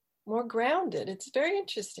feels, more grounded. It's very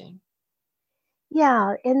interesting.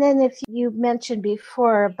 Yeah, and then if you mentioned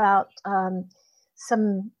before about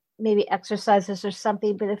some maybe exercises or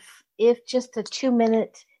something, but if just a 2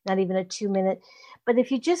 minute, not even a 2 minute, but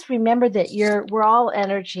if you just remember that we're all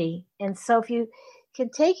energy, and so if you can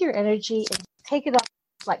take your energy and take it off,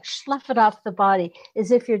 like slough it off the body,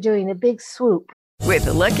 as if you're doing a big swoop. With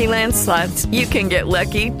the Lucky Land Slots, you can get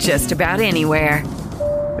lucky just about anywhere.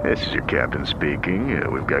 This is your captain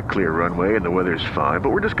speaking. We've got clear runway and the weather's fine, but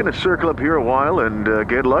we're just going to circle up here a while and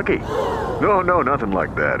get lucky. No, nothing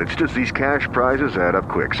like that. It's just these cash prizes add up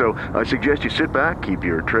quick. So I suggest you sit back, keep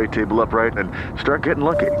your tray table upright, and start getting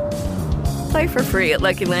lucky. Play for free at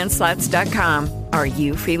LuckyLandSlots.com. Are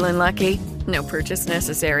you feeling lucky? No purchase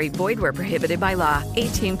necessary. Void where prohibited by law.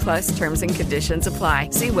 18+ terms and conditions apply.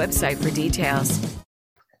 See website for details.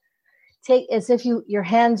 Take as if your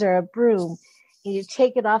hands are a broom. You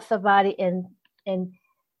take it off the body and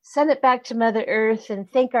send it back to Mother Earth, and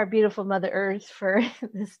thank our beautiful Mother Earth for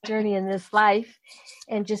this journey in this life,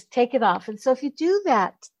 and just take it off. And so if you do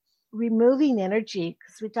that, removing energy,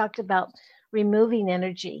 because we talked about removing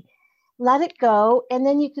energy, let it go. And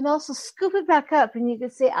then you can also scoop it back up, and you can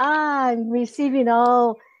say, I'm receiving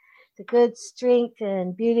all the good strength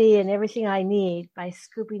and beauty and everything I need by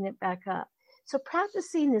scooping it back up. So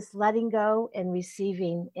practicing this letting go and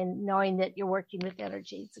receiving and knowing that you're working with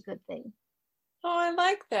energy, it's a good thing. Oh, I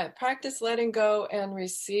like that. Practice letting go and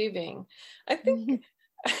receiving. I think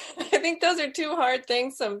I think those are two hard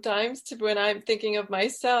things sometimes when I'm thinking of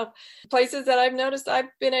myself. Places that I've noticed I've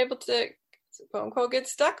been able to, quote unquote, get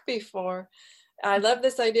stuck before. I love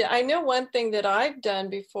this idea. I know one thing that I've done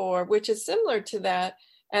before, which is similar to that,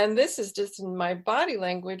 and this is just in my body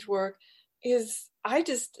language work, is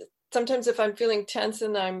sometimes if I'm feeling tense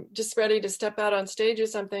and I'm just ready to step out on stage or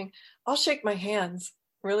something, I'll shake my hands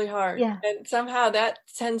really hard. Yeah. And somehow that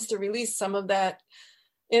tends to release some of that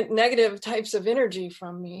negative types of energy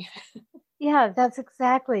from me. Yeah, that's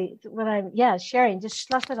exactly what I'm sharing. Just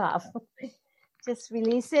slough it off. Just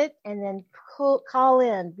release it and then call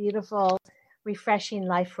in beautiful, refreshing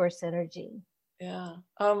life force energy. Yeah.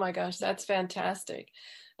 Oh my gosh, that's fantastic.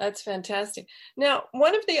 That's fantastic. Now,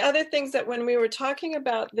 one of the other things that when we were talking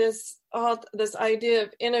about this idea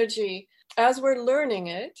of energy, as we're learning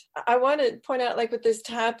it, I want to point out, like with this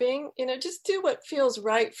tapping, just do what feels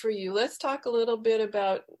right for you. Let's talk a little bit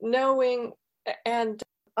about knowing and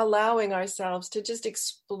allowing ourselves to just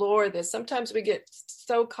explore this. Sometimes we get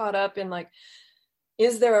so caught up in like,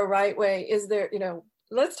 is there a right way? Is there,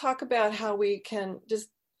 let's talk about how we can just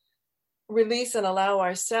release and allow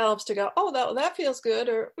ourselves to go, oh, that feels good,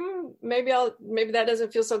 or maybe that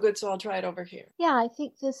doesn't feel so good, so I'll try it over here. Yeah, I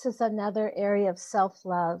think this is another area of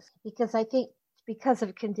self-love, because I think because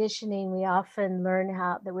of conditioning, we often learn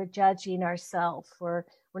that we're judging ourselves, or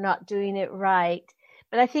we're not doing it right.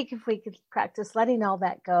 But I think if we could practice letting all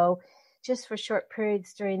that go just for short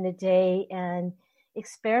periods during the day and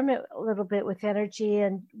experiment a little bit with energy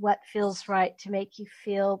and what feels right to make you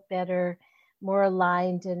feel better, more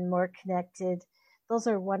aligned and more connected. Those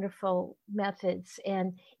are wonderful methods.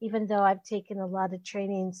 And even though I've taken a lot of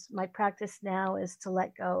trainings, my practice now is to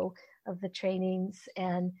let go of the trainings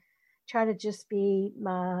and try to just be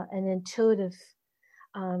an intuitive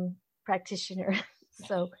practitioner.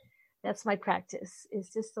 So that's my practice,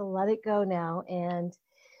 is just to let it go now and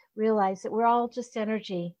realize that we're all just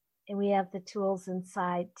energy, and we have the tools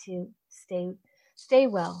inside to stay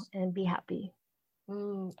well and be happy.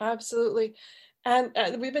 Absolutely. And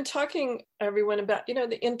we've been talking, everyone, about,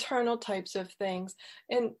 the internal types of things.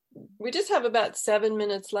 And we just have about 7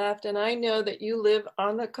 minutes left. And I know that you live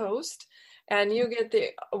on the coast and you get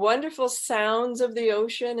the wonderful sounds of the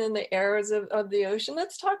ocean and the airs of the ocean.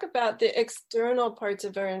 Let's talk about the external parts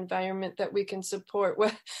of our environment that we can support.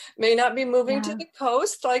 What may not be moving to the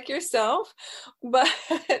coast like yourself, but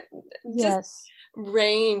yes.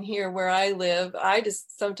 Rain here where I live. I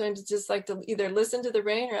just sometimes just like to either listen to the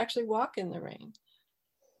rain or actually walk in the rain.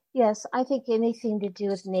 Yes, I think anything to do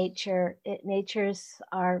with nature. Nature's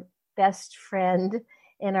our best friend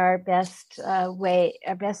and our best our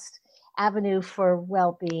best avenue for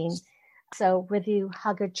well-being. So whether you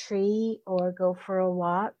hug a tree or go for a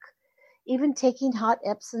walk, even taking hot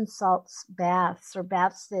Epsom salts baths or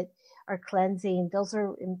baths that are cleansing, those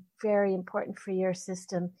are very important for your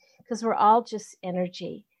system, because we're all just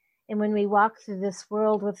energy. And when we walk through this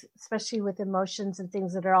world, especially with emotions and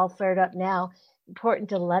things that are all flared up now, important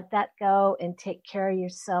to let that go and take care of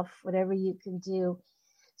yourself, whatever you can do.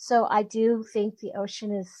 So I do think the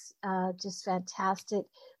ocean is just fantastic,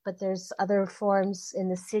 but there's other forms in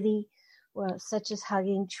the city, such as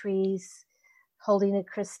hugging trees, holding a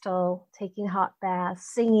crystal, taking hot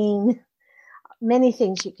baths, singing, many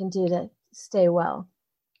things you can do to stay well.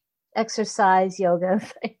 Exercise, yoga.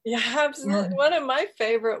 Yeah, absolutely. Yeah. One of my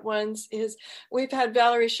favorite ones is we've had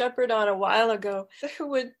Valerie Shepard on a while ago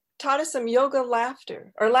who taught us some yoga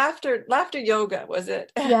laughter yoga, was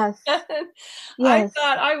it? Yes. I Yes.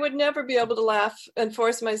 thought I would never be able to laugh and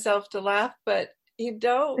force myself to laugh, but you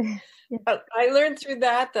don't. I learned through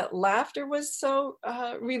that laughter was so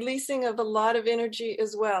releasing of a lot of energy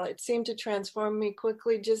as well. It seemed to transform me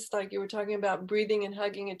quickly, just like you were talking about breathing and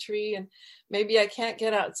hugging a tree. And maybe I can't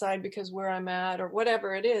get outside because where I'm at or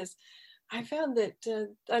whatever it is. I found that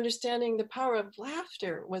understanding the power of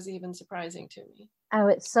laughter was even surprising to me. Oh,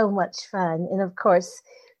 it's so much fun. And of course,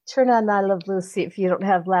 turn on I Love Lucy if you don't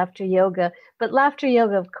have laughter yoga. But laughter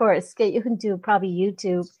yoga, of course, you can do probably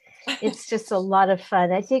YouTube. It's just a lot of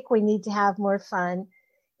fun. I think we need to have more fun,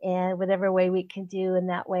 and whatever way we can do in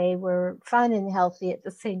that way, we're fun and healthy at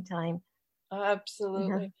the same time.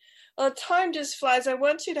 Absolutely. Yeah. Well, time just flies. I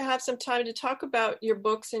want you to have some time to talk about your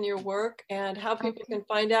books and your work and how people can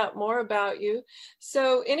find out more about you.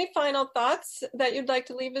 So any final thoughts that you'd like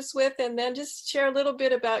to leave us with, and then just share a little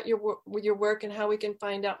bit about your work and how we can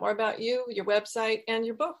find out more about you, your website, and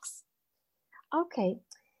your books. Okay.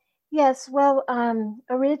 Yes, well,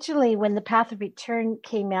 originally when The Path of Return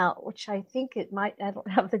came out, which I think I don't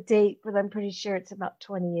have the date, but I'm pretty sure it's about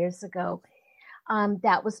 20 years ago.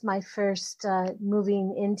 That was my first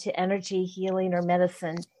moving into energy healing or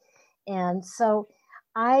medicine. And so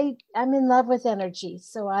I'm in love with energy.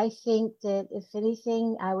 So I think that if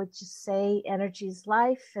anything, I would just say energy is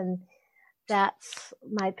life, and that's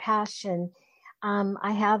my passion.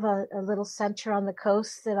 I have a little center on the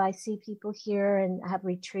coast that I see people here and have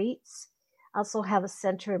retreats. I also have a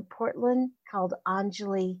center in Portland called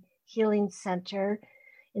Anjali Healing Center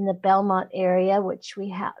in the Belmont area, which we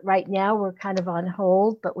have right now. We're kind of on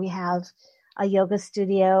hold, but we have a yoga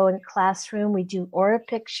studio and a classroom. We do aura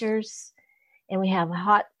pictures, and we have a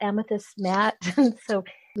hot amethyst mat. So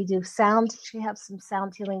we do sound. We have some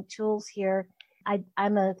sound healing tools here.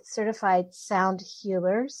 I'm a certified sound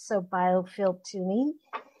healer, so biofield tuning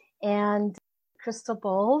and crystal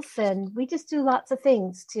bowls, and we just do lots of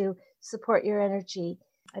things to support your energy.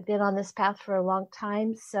 I've been on this path for a long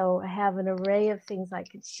time, so I have an array of things I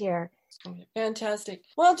could share. Fantastic.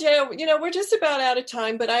 Well, Jaya, we're just about out of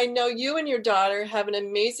time, but I know you and your daughter have an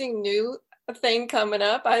amazing new thing coming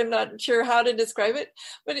up. I'm not sure how to describe it,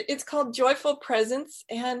 but it's called Joyful Presence.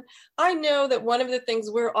 And I know that one of the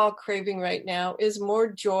things we're all craving right now is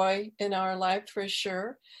more joy in our life, for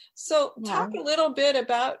sure. So talk a little bit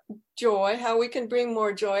about joy, how we can bring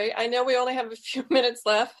more joy. I know we only have a few minutes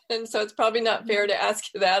left, and so it's probably not fair to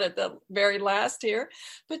ask you that at the very last here,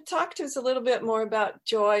 but talk to us a little bit more about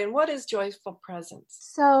joy and what is joyful presence.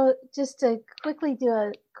 So just to quickly do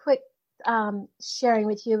a quick sharing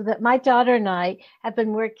with you that my daughter and I have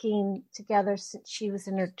been working together since she was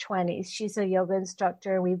in her 20s. She's a yoga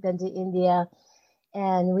instructor. We've been to India,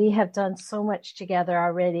 and we have done so much together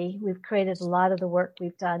already. We've created a lot of the work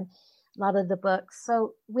we've done, a lot of the books.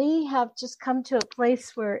 So we have just come to a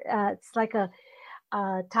place where it's like a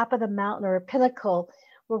top of the mountain or a pinnacle,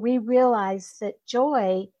 where we realize that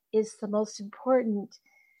joy is the most important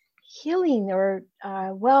healing or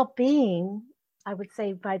well-being, I would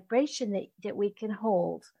say, vibration that we can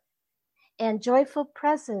hold. And joyful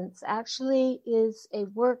presence actually is a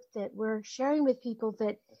work that we're sharing with people,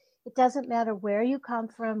 that it doesn't matter where you come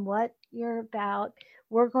from, what you're about,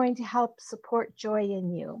 we're going to help support joy in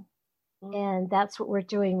you. And that's what we're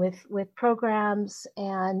doing with programs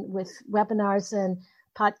and with webinars and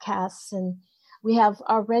podcasts. And we have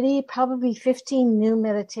already probably 15 new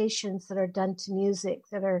meditations that are done to music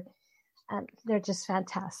that are they're just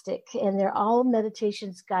fantastic, and they're all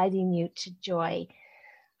meditations guiding you to joy.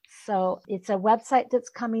 So it's a website that's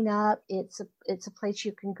coming up. It's a place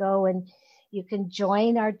you can go and you can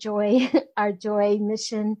join our joy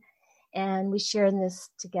mission, and we share in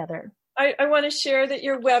this together. I want to share that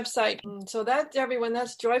your website. So that's everyone.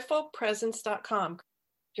 That's joyfulpresence.com.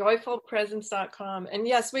 Joyfulpresence.com. And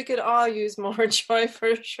yes, we could all use more joy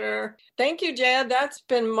for sure. Thank you, Jaya. That's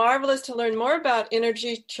been marvelous to learn more about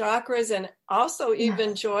energy, chakras, and also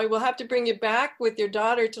even joy. We'll have to bring you back with your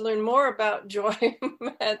daughter to learn more about joy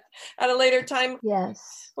at a later time.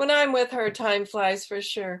 Yes. When I'm with her, time flies for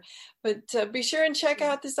sure. But be sure and check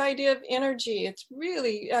out this idea of energy. It's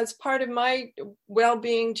really, as part of my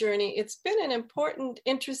well-being journey, it's been an important,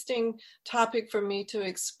 interesting topic for me to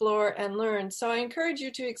explore and learn. So I encourage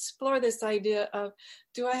you to explore this idea of,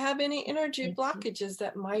 do I have any energy blockages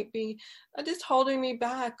that might be just holding me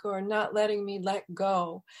back or not letting me let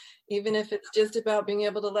go? Even if it's just about being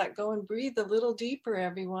able to let go and breathe a little deeper,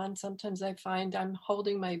 everyone. Sometimes I find I'm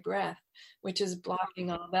holding my breath, which is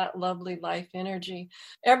blocking all that lovely life energy.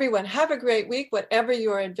 Everyone, have a great week, whatever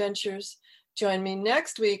your adventures. Join me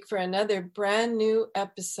next week for another brand new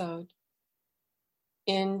episode.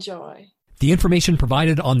 Enjoy. The information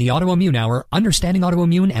provided on the Autoimmune Hour, Understanding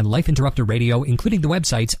Autoimmune, and Life Interrupted Radio, including the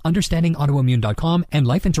websites understandingautoimmune.com and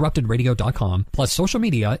lifeinterruptedradio.com, plus social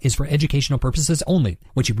media, is for educational purposes only.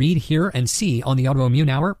 What you read, hear, and see on the Autoimmune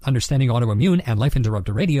Hour, Understanding Autoimmune, and Life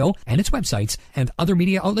Interrupted Radio, and its websites, and other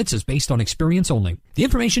media outlets is based on experience only. The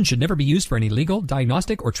information should never be used for any legal,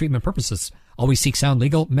 diagnostic, or treatment purposes. Always seek sound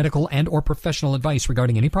legal, medical, and or professional advice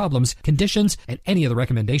regarding any problems, conditions, and any of the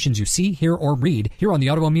recommendations you see, hear, or read here on the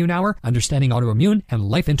Autoimmune Hour, Understanding Autoimmune, and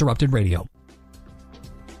Life Interrupted Radio.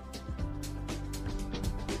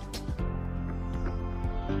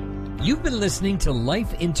 You've been listening to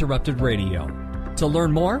Life Interrupted Radio. To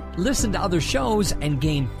learn more, listen to other shows, and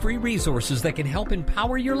gain free resources that can help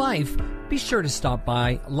empower your life, be sure to stop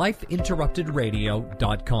by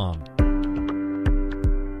lifeinterruptedradio.com.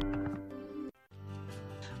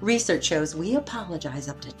 Research shows we apologize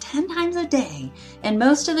up to 10 times a day, and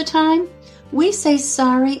most of the time, we say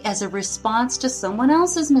sorry as a response to someone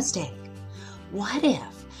else's mistake. What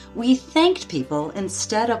if we thanked people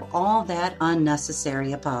instead of all that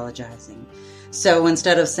unnecessary apologizing? So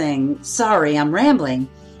instead of saying, sorry, I'm rambling,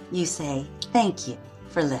 you say, thank you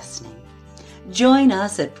for listening. Join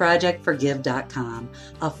us at projectforgive.com,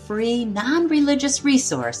 a free, non-religious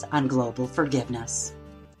resource on global forgiveness.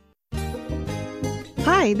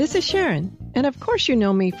 Hi, this is Sharon, and of course you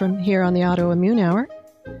know me from here on the Autoimmune Hour.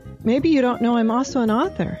 Maybe you don't know I'm also an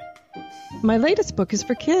author. My latest book is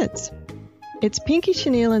for kids. It's Pinky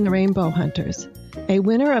Chenille and the Rainbow Hunters, a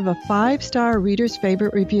winner of a 5-star Reader's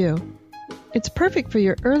Favorite review. It's perfect for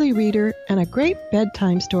your early reader and a great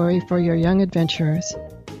bedtime story for your young adventurers.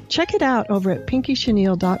 Check it out over at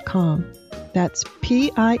pinkychenille.com. That's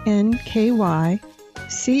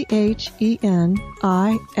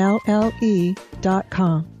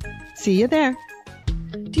PinkyChenille.com. See you there.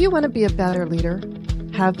 Do you want to be a better leader?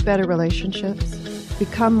 Have better relationships?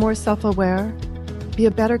 Become more self-aware? Be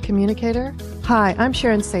a better communicator? Hi, I'm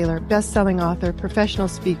Sharon Saylor, best-selling author, professional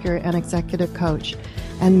speaker, and executive coach.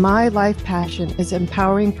 And my life passion is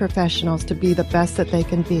empowering professionals to be the best that they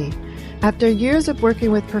can be. After years of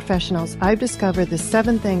working with professionals, I've discovered the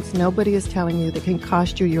 7 things nobody is telling you that can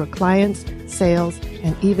cost you your clients, sales,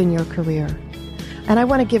 and even your career. And I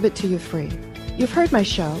want to give it to you free. You've heard my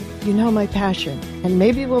show, you know my passion, and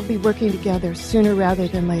maybe we'll be working together sooner rather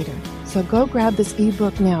than later. So go grab this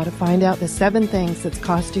ebook now to find out the 7 things that's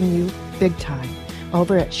costing you big time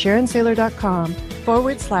over at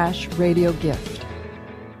SharonSaylor.com/radio gift.